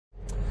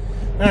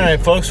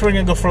Alright folks, we're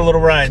going to go for a little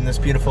ride in this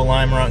beautiful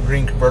lime rock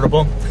green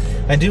convertible.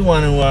 I do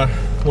want to,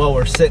 while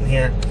we're sitting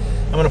here,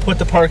 I'm going to put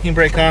the parking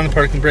brake on. The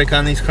parking brake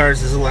on these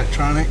cars is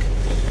electronic.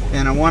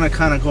 And I want to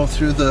kind of go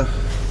through the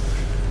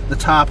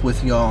top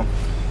with y'all.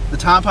 The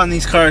top on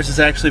these cars is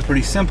actually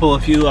pretty simple.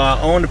 If you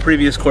owned a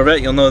previous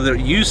Corvette, you'll know there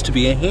used to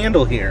be a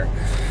handle here.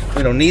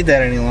 We don't need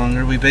that any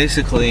longer. We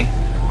basically,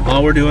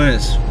 all we're doing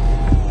is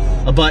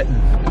a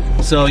button.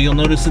 So you'll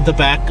notice that the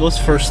back goes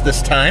first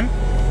this time.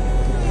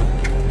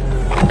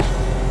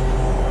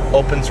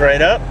 Opens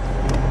right up.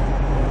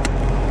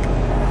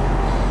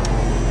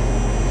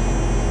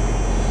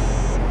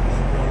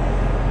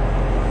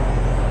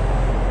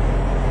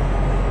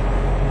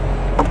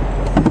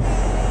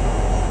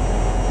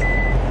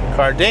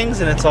 Car dings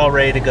and it's all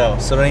ready to go.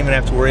 So don't even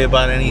have to worry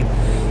about any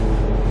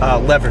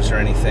levers or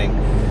anything.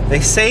 They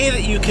say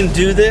that you can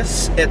do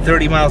this at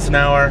 30 miles an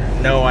hour.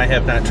 No, I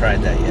have not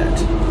tried that yet.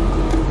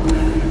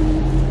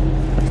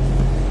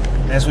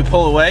 As we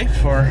pull away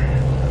for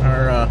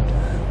our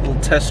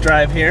little test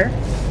drive here.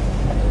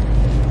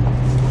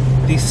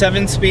 These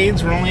 7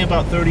 speeds were only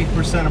about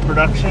 30% of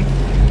production,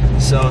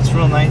 so it's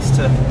real nice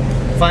to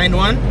find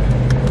one.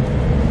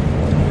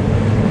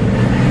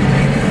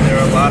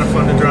 They're a lot of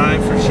fun to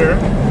drive for sure.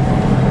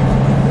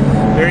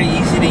 Very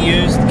easy to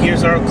use. The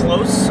gears are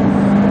close,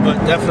 but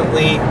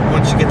definitely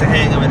once you get the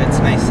hang of it, it's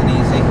nice and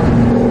easy.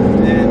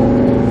 And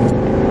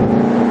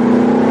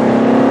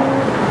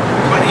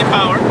plenty of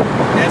power,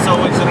 as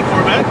always in a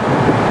Corvette.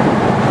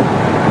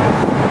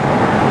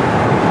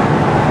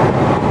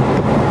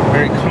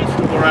 Very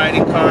comfortable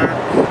riding car.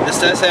 This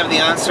does have the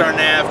OnStar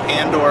Nav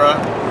Pandora.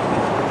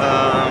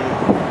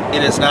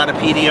 It is not a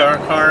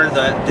PDR car.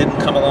 That didn't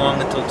come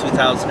along until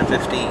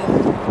 2015.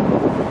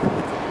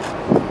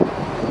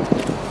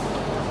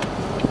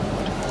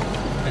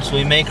 As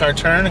we make our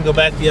turn and go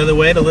back the other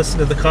way to listen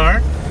to the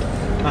car,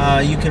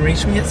 you can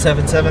reach me at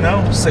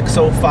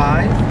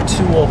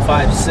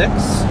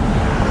 770-605-2056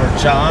 or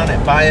John at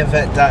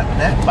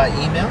Buyavette.net by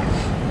email.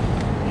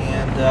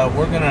 And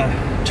we're going to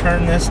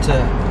turn this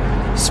to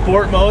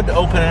sport mode to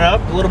open it up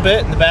a little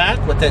bit in the back.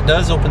 What that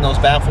does, open those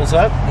baffles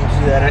up, gives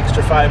you that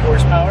extra 5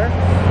 horsepower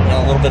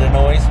and a little bit of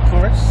noise, of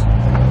course.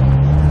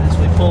 As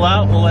we pull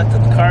out, we'll let the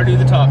car do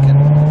the talking.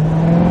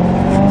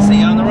 See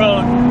you on the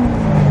road.